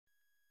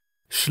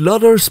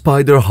Schlüter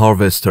Spider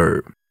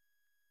Harvester.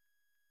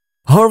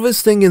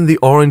 Harvesting in the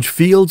orange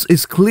fields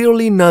is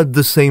clearly not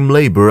the same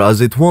labor as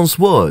it once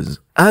was.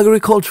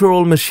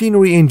 Agricultural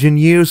machinery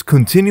engineers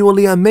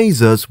continually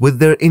amaze us with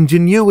their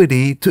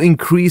ingenuity to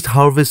increase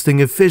harvesting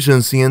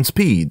efficiency and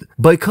speed.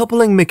 By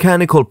coupling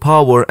mechanical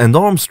power and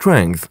arm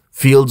strength,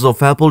 fields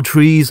of apple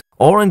trees,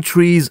 orange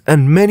trees,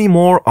 and many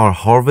more are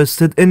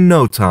harvested in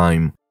no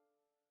time.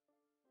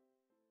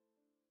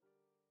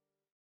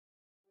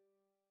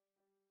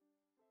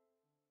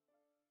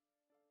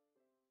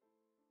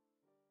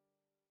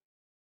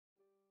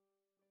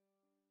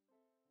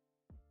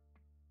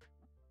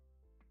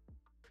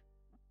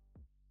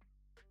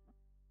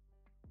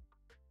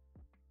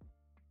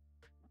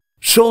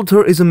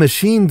 Schlüter is a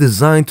machine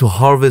designed to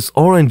harvest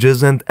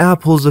oranges and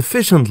apples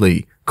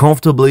efficiently,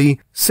 comfortably,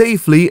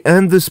 safely,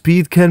 and the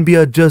speed can be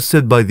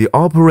adjusted by the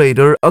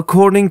operator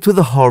according to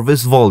the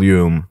harvest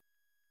volume.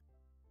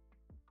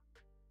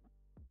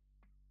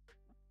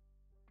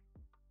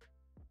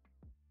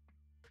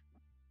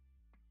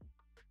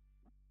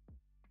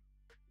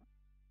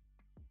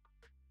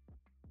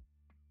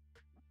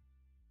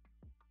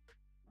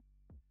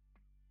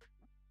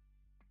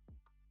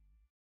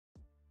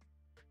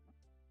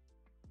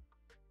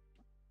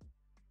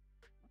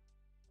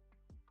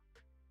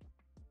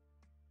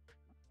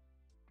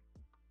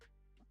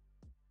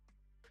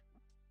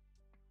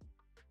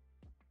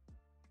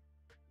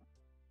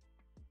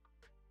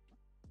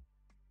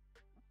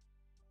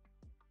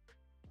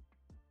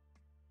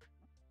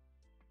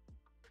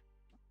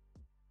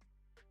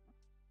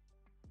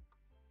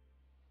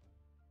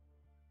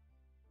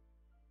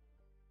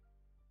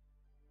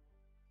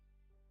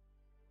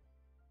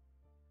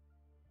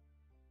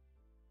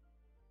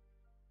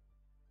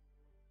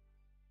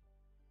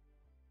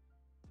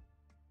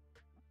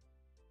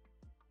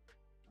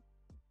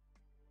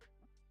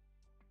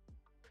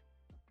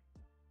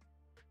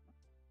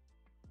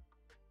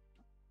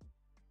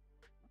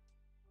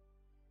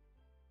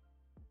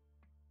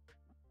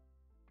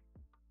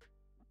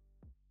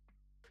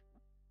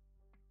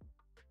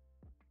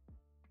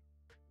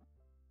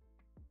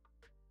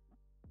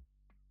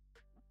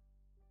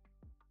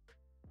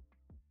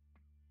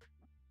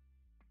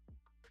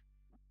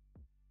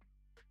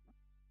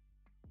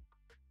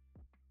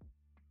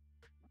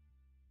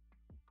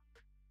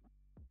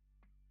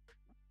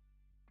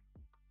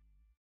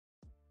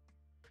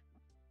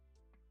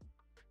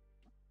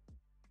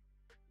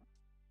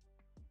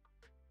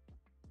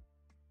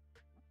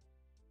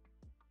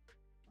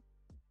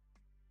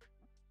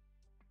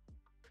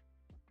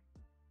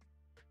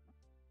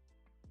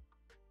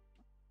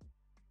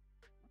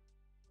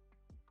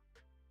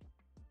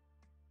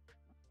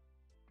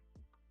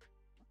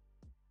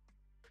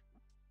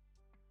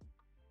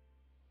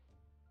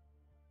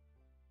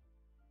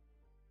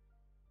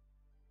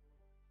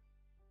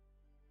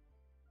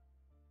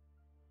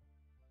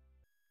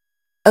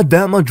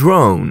 ADAMA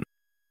drone.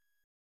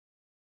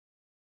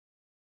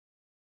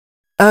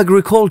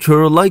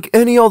 Agriculture, like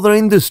any other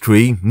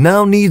industry,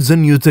 now needs a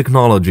new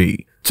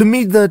technology. To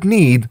meet that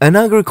need, an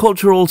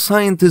agricultural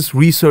scientist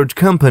research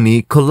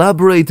company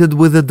collaborated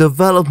with the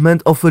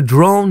development of a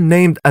drone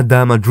named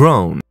ADAMA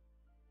drone.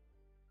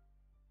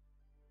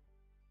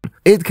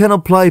 It can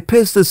apply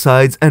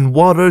pesticides and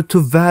water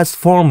to vast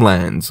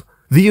farmlands.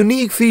 The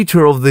unique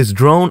feature of this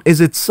drone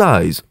is its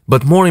size,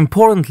 but more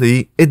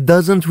importantly, it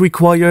doesn't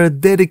require a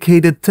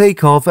dedicated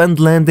takeoff and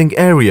landing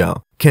area,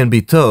 can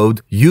be towed,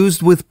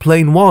 used with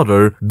plain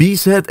water, be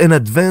set in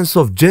advance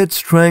of jet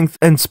strength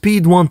and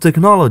speed 1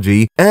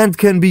 technology, and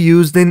can be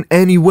used in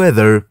any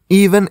weather,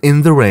 even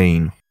in the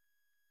rain.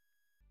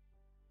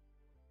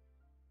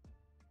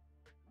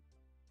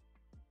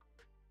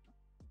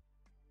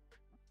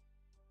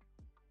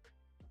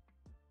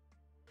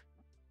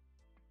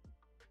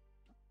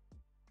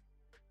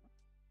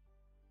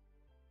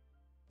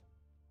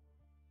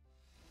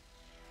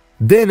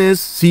 Denis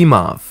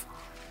cimaf.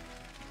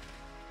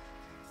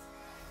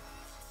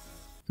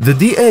 The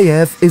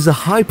DAF is a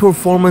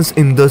high-performance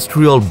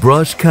industrial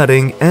brush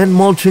cutting and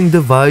mulching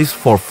device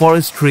for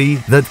forestry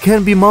that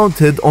can be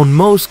mounted on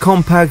most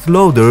compact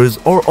loaders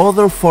or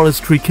other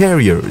forestry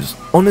carriers.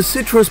 On a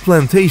citrus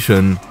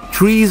plantation,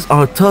 trees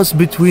are tossed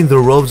between the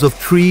rows of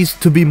trees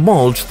to be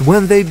mulched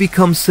when they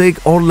become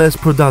sick or less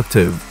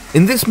productive.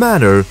 In this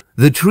manner,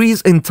 the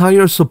tree's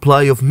entire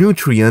supply of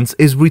nutrients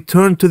is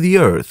returned to the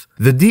earth.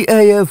 The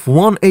DAF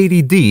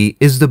 180D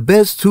is the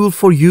best tool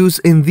for use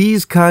in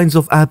these kinds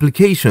of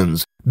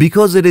applications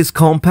because it is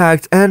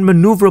compact and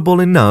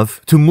maneuverable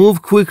enough to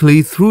move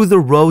quickly through the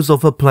rows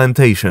of a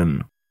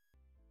plantation.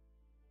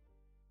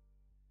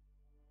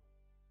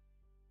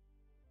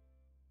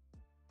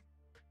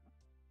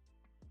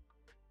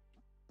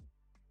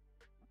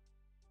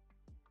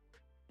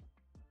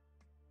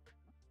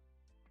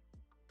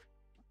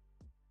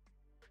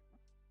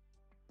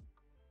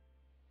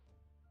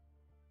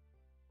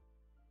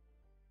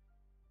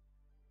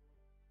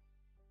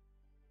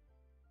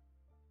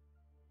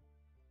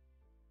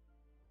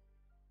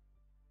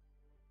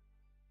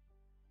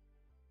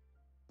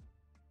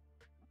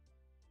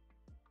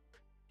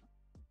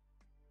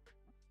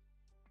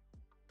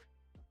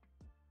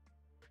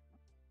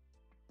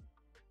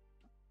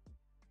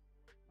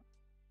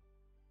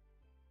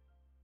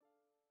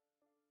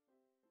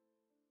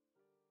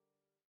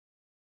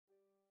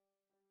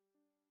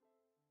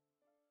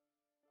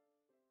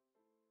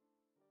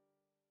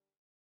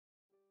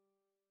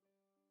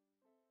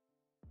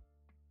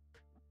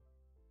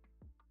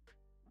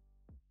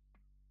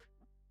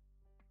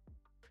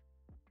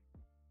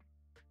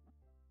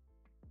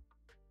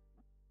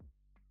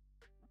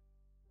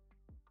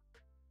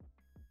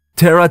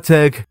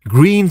 Terrateck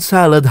Green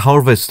Salad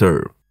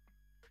Harvester.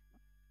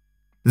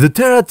 The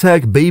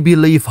Terrateck Baby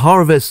Leaf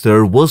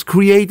Harvester was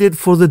created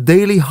for the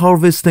daily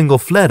harvesting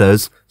of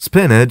lettuce,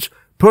 spinach,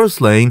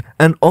 purslane,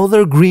 and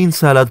other green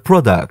salad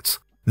products.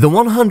 The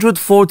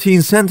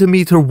 114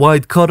 cm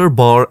wide cutter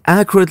bar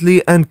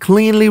accurately and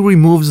cleanly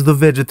removes the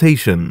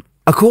vegetation.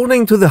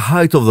 According to the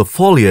height of the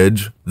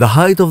foliage, the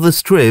height of the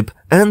strip,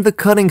 and the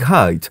cutting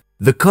height,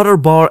 the cutter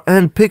bar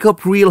and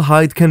pickup reel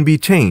height can be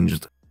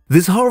changed.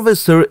 This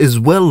harvester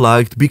is well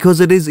liked because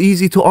it is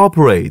easy to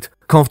operate,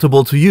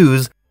 comfortable to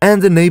use,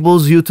 and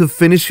enables you to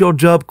finish your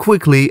job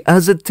quickly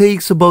as it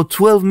takes about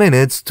 12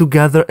 minutes to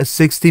gather a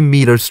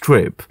 60-meter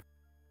strip.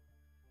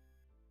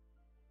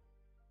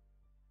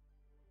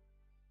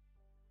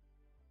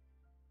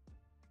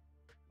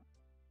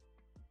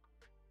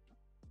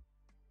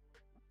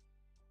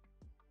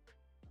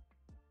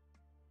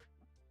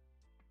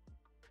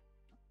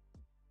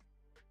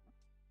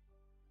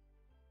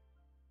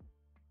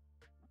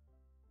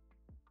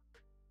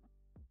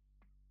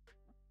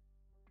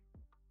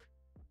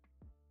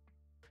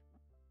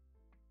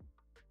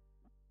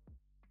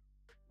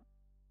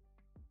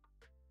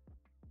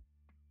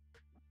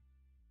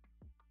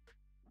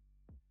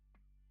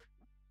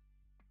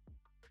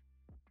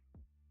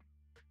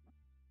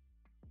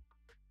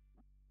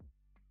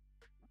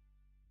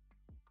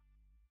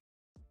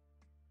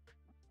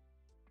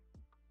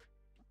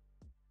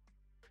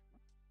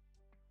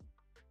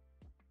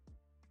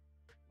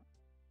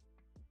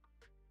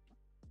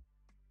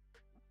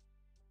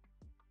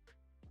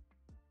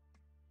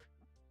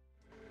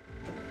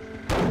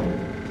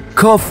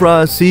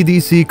 Cofra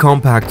CDC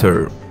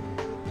Compactor.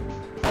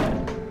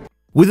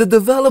 With the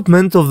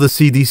development of the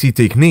CDC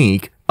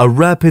technique, a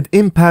rapid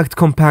impact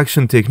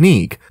compaction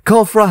technique,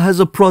 cofra has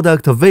a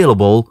product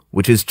available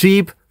which is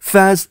cheap,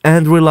 fast,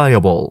 and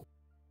reliable.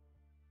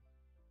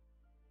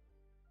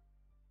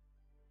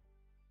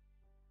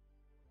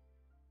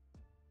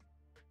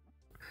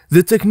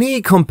 The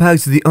technique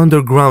compacts the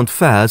underground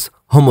fast,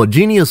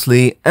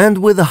 homogeneously, and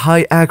with a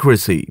high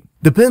accuracy.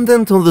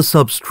 Dependent on the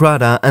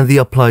substrata and the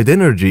applied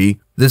energy,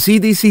 the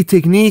CDC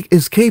technique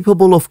is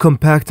capable of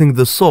compacting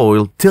the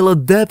soil till a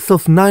depth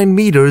of 9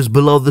 meters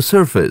below the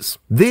surface.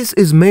 This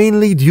is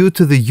mainly due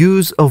to the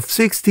use of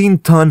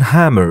 16-ton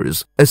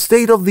hammers, a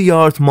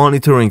state-of-the-art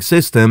monitoring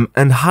system,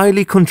 and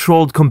highly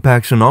controlled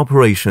compaction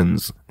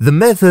operations. The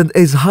method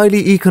is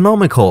highly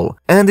economical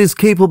and is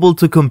capable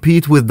to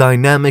compete with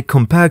dynamic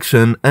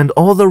compaction and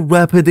other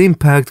rapid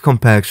impact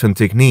compaction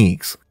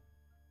techniques.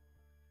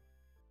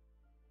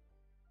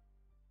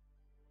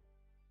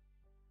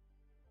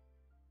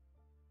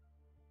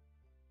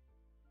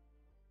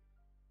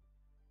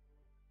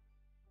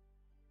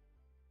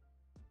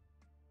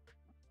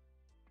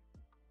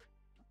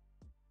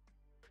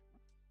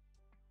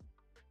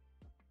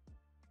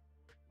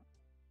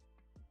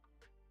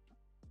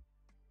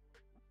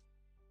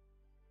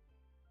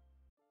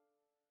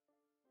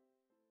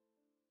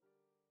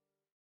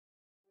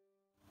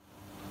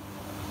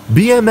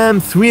 BMM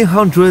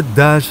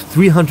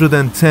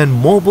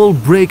 300-310 Mobile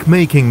Brick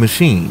Making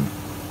Machine.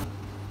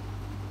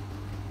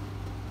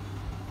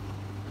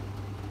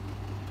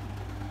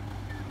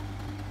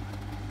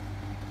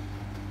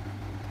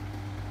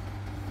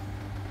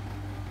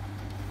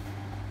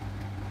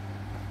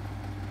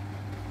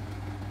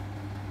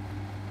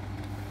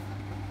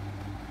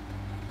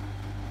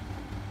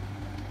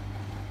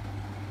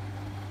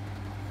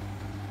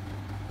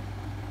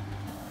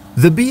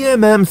 The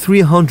BMM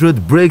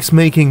 300 bricks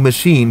making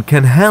machine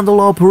can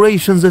handle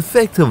operations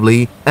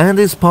effectively and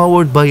is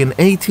powered by an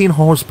 18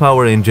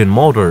 horsepower engine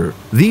motor.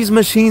 These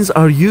machines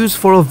are used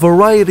for a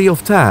variety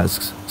of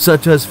tasks,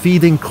 such as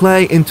feeding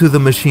clay into the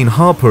machine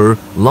hopper,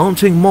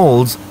 launching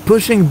molds,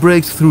 pushing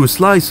bricks through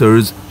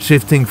slicers,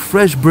 shifting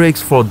fresh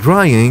bricks for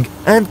drying,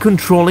 and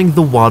controlling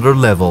the water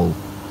level.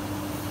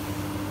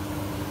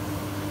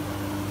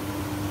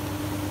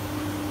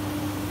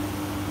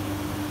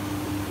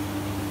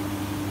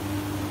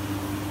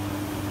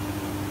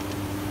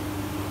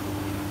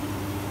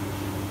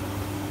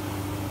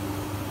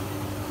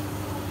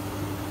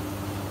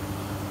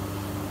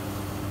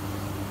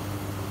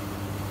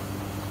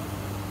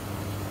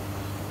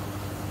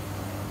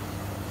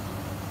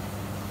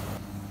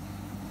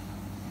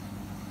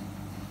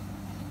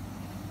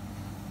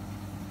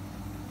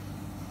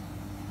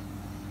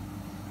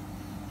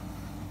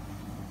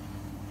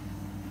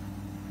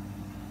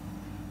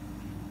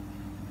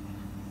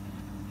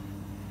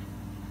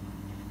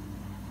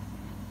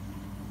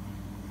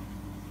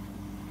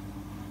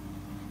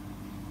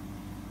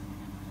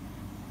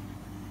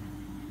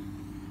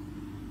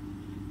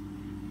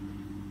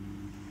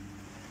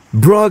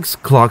 Bruks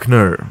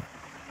Klockner.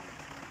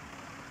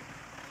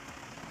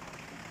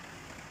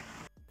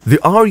 The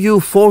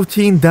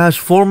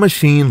RU14-4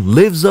 machine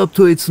lives up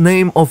to its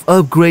name of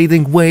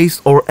upgrading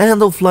waste or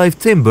end-of-life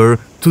timber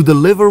to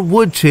deliver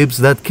wood chips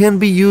that can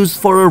be used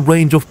for a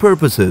range of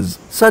purposes,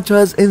 such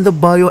as in the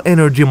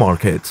bioenergy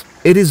market.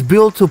 It is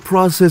built to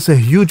process a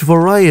huge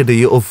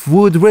variety of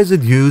wood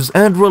residues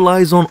and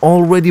relies on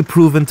already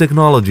proven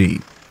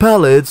technology.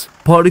 Pallets,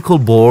 particle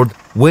board,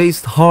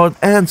 waste hard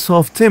and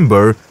soft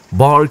timber,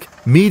 bark,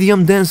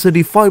 medium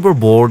density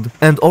fiberboard,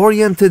 and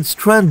oriented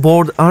strand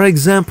board are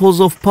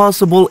examples of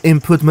possible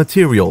input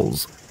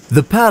materials.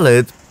 The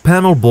pallet,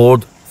 panel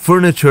board,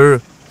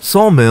 furniture,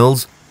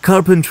 sawmills,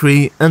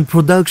 carpentry, and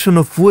production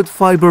of wood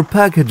fiber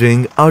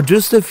packaging are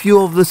just a few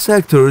of the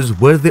sectors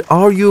where the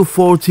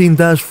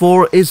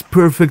RU14-4 is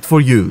perfect for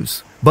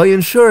use. By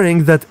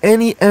ensuring that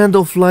any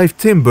end-of-life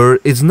timber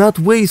is not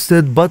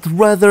wasted but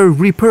rather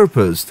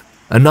repurposed,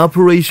 an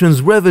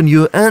operation's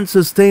revenue and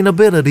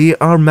sustainability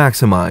are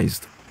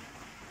maximized.